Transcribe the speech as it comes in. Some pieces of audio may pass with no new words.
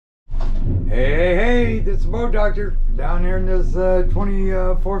Hey, this is Boat Doctor down here in this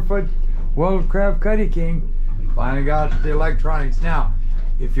 24-foot weldcraft cuddy king. Finally got the electronics. Now,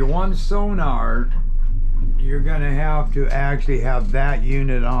 if you want sonar, you're gonna have to actually have that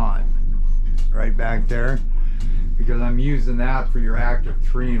unit on right back there, because I'm using that for your active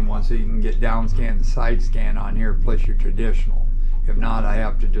 3-in-1, so you can get down scan and side scan on here plus your traditional. If not, I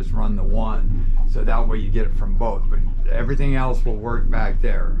have to just run the one, so that way you get it from both. But everything else will work back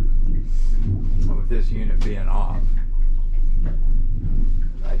there with this unit being off,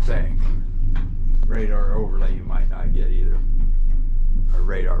 I think. Radar overlay you might not get either, or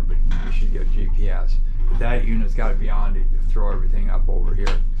radar, but you should get GPS. But that unit's got to be on to throw everything up over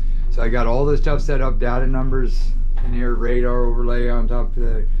here. So I got all this stuff set up, data numbers in here, radar overlay on top of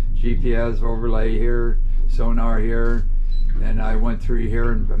the GPS overlay here, sonar here. Then I went through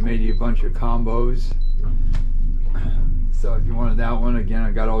here and made you a bunch of combos. So if you wanted that one, again,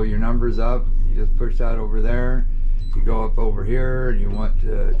 I got all your numbers up. You just push that over there. You go up over here and you want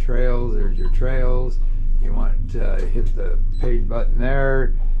trails, there's your trails. You want to hit the page button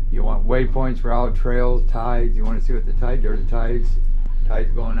there. You want waypoints for out, trails, tides. You want to see what the tide, there's the tides.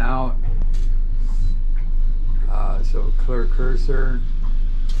 Tides going out. So clear cursor.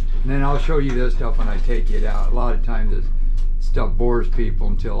 And then I'll show you this stuff when I take it out. A lot of times this stuff bores people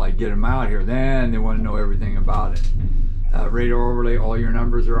until I get them out here. Then they want to know everything about it. Radar overlay, all your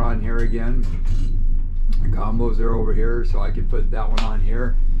numbers are on here again. Combos are over here, so I can put that one on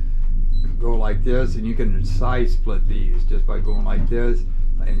here. Go like this, and you can size split these just by going like this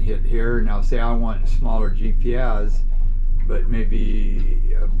and hit here. Now say I want smaller GPS, but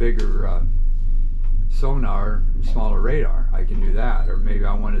maybe a bigger sonar, smaller radar. I can do that. Or maybe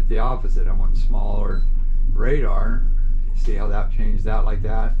I want it the opposite. I want smaller radar. See how that changed that like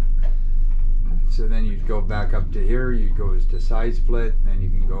that? So then you go back up to here, you go to side split, and you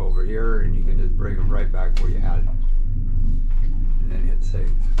can go over here and you can just bring it right back where you had it. And then hit save.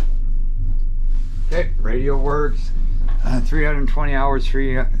 Okay, radio works. 320 hours,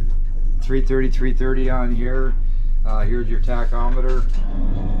 330 on here. Here's your tachometer.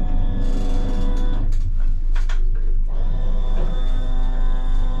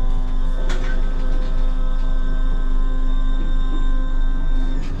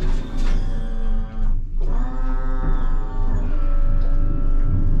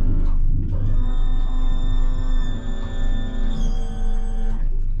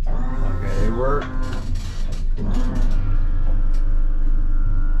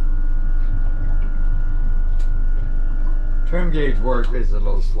 Trim gauge work is a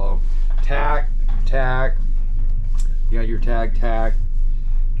little slow. Tack. You got your tack.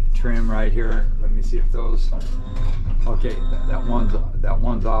 Trim right here. Let me see if those. Okay, that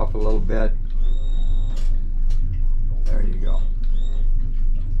one's off a little bit. There you go.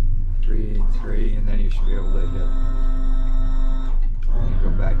 3, and then you should be able to hit. And you go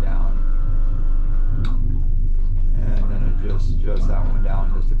back down. And then adjust that one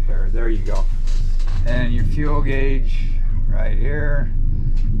down just a hair. There you go. And your fuel gauge right here.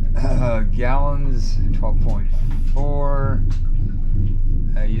 Gallons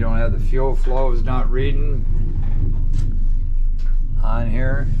 12.4. You don't have the fuel flow, is not reading on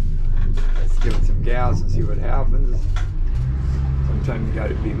here. Let's give it some gas and see what happens. Sometimes you got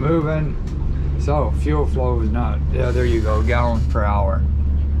to be moving. So fuel flow is not. Yeah, there you go. Gallons per hour.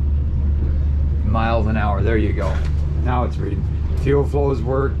 Miles an hour. There you go. Now it's reading. Fuel flows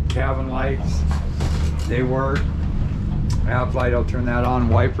work. Cabin lights, they work. Half light, I'll turn that on.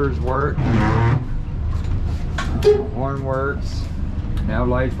 Wipers work. Horn works. Nav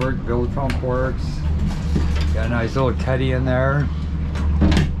lights work. Bilge pump works. Got a nice little cuddy in there.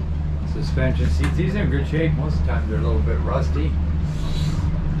 Suspension seats. These are in good shape. Most of the time they're a little bit rusty.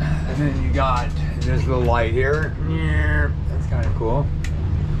 And then you got this little light here. Yeah, that's kind of cool.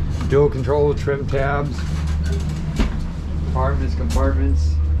 Dual control trim tabs.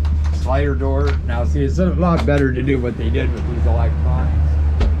 Compartments. Slider door. Now see, it's a lot better to do what they did with these electronics.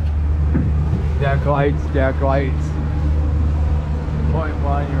 Deck lights. Point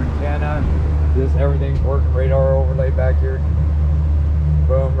one, your antenna. This everything's working. Radar overlay back here.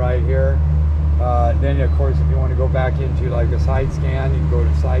 Boom, right here. Then of course, if you want to go back into like a side scan, you can go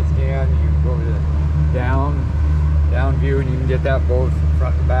to side scan. You can go to down view, and you can get that both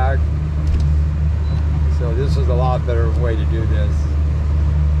front and back. So this is a lot better way to do this.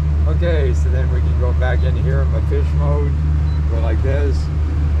 Okay, so then we can go back in here in my fish mode, go like this.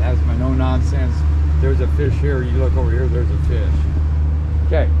 That's my no nonsense. There's a fish here, you look over here, there's a fish.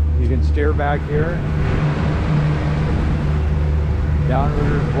 Okay, you can steer back here.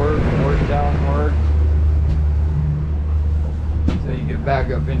 Downward work, north down work. So you get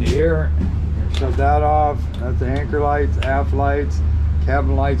back up into here. shut that off. That's the anchor lights, aft lights,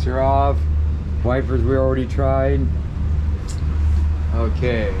 cabin lights are off. Wipers we already tried.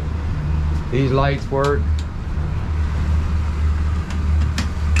 Okay, these lights work.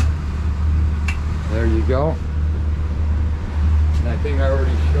 There you go. And I think I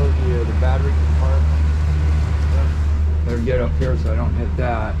already showed you the battery compartment. Better get up here so I don't hit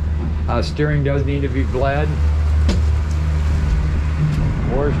that. Steering does need to be bled.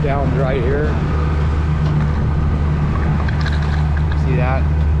 Wash down's right here. See that?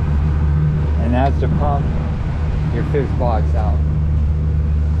 And that's to pump your fixed box out.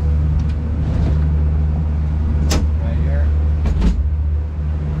 Right here.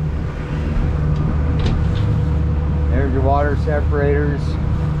 There's your water separators.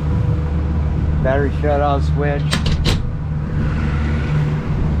 Battery shut-off switch.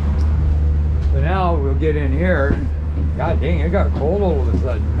 So now we'll get in here. God dang, it got cold all of a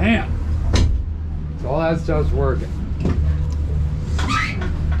sudden. Man. So all that stuff's working.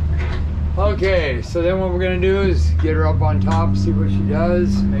 Okay, so then what we're gonna do is get her up on top, see what she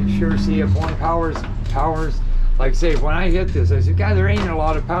does, make sure, see if one powers. Like say, when I hit this, I said, God, there ain't a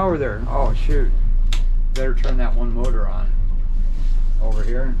lot of power there. Oh shoot, better turn that one motor on over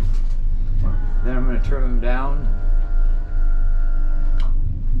here. Then I'm gonna turn them down.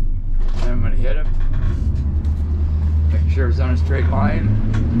 Then I'm gonna hit him. Make sure it's on a straight line.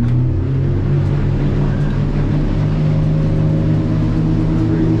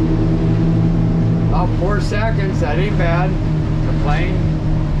 About 4 seconds, that ain't bad. The plane,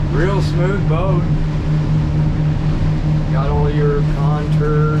 real smooth boat. Got all your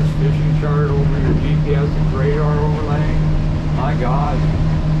contours, fishing chart over your GPS and radar overlay. My God,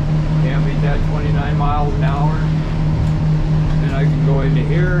 can't beat that 29 miles an hour. Then I can go into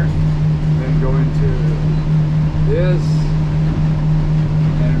here, then go into this,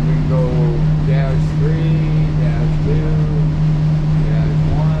 and we can go -3, -2,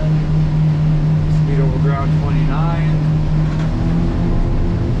 -1. Speed over ground 29.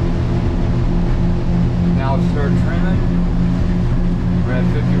 Now start trimming. We're at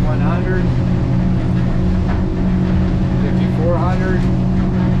 5100, 5400.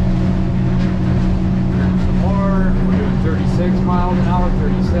 Trim some more. We're doing 36 miles an hour,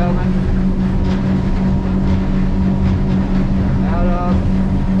 37. Turn that up.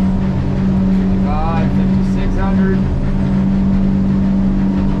 55, 5600.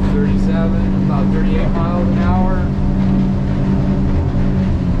 37, about 38 miles an hour.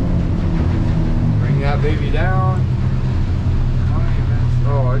 Bring that baby down.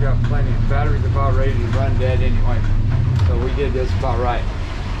 Oh, I got plenty. Battery's about ready to run dead anyway. So we did this about right.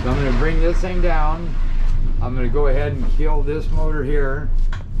 So I'm going to bring this thing down. I'm going to go ahead and kill this motor here.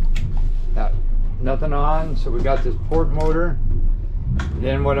 Nothing on, so we got this port motor.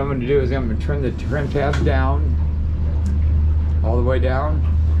 Then what I'm going to do is I'm going to trim the trim tabs down. All the way down.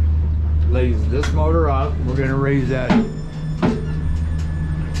 Raise this motor up. We're going to raise that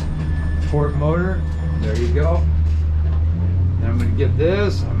port motor. There you go. Then I'm going to get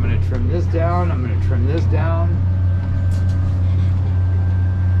this. I'm going to trim this down. I'm going to trim this down.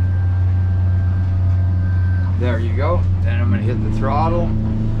 There you go. Then I'm going to hit the throttle.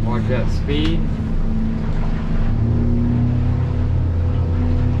 Watch that speed.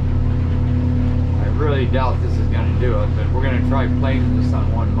 I really doubt this is going to do it, but we're going to try planing this on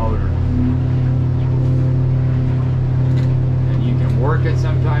one motor. And you can work it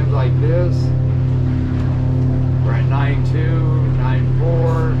sometimes like this. We're at 9.2,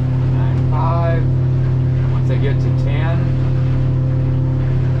 9.4, 9.5. Once I get to 10,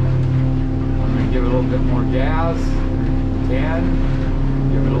 I'm going to give it a little bit more gas. 10,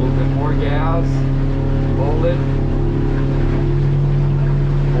 give it a little bit more gas. Hold it.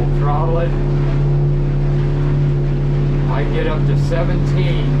 Full throttle it. I get up to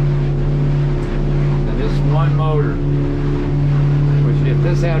 17. And this is one motor. Which if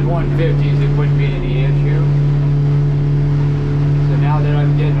this had 150s, it wouldn't be any issue. Now that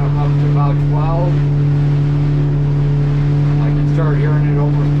I'm getting them up to about 12, I can start hearing it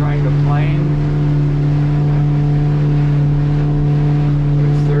almost trying to plane.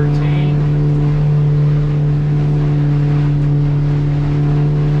 It's 13.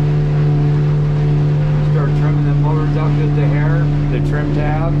 Start trimming the motors up just a hair, the trim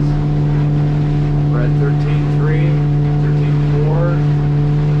tabs. We're at 13.3, 13.4.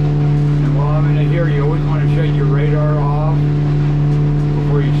 And while I'm in here, you always want to shut your radar off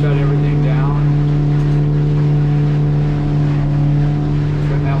before you shut everything down.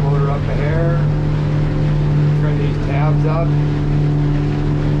 Trim that motor up a hair. Trim these tabs up.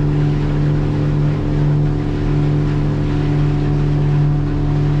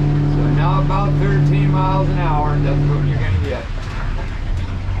 So now about about 13 miles an hour, and that's what you're gonna get.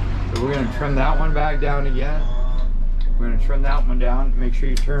 So we're gonna trim that one back down again. We're gonna trim that one down. Make sure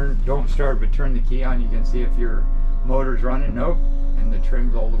you don't start, but turn the key on. You can see if your motor's running. Nope, and the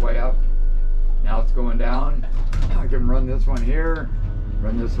trim's all the way up. Now it's going down. I can run this one here,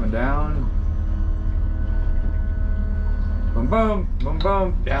 run this one down. Boom, boom, boom,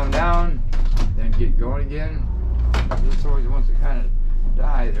 boom, down, down. Then get going again. This always wants to kind of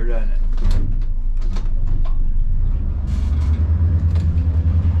die there, doesn't it?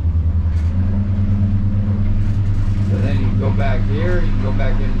 So then you can go back here, you can go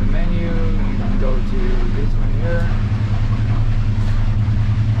back into the menu, you can go to this one here.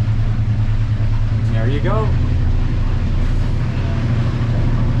 And there you go.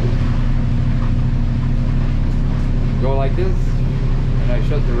 Go like this, and I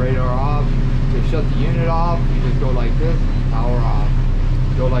shut the radar off. To shut the unit off, you just go like this, power off.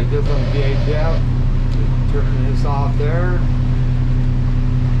 Go like this on the VHF, just turn this off there.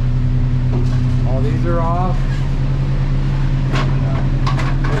 All these are off.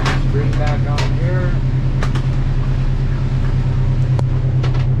 Put the screen back on here.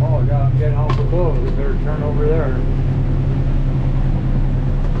 Oh God, I'm getting awful close. We better turn over there.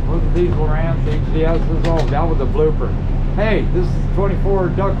 What's the diesel Rams, HDSs? Oh, that was a blooper. Hey, this is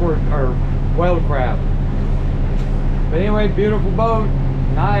 24 ductwork or weldcraft. But anyway, beautiful boat.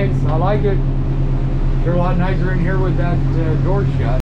 Nice. I like it. Sure a lot nicer in here with that door shut.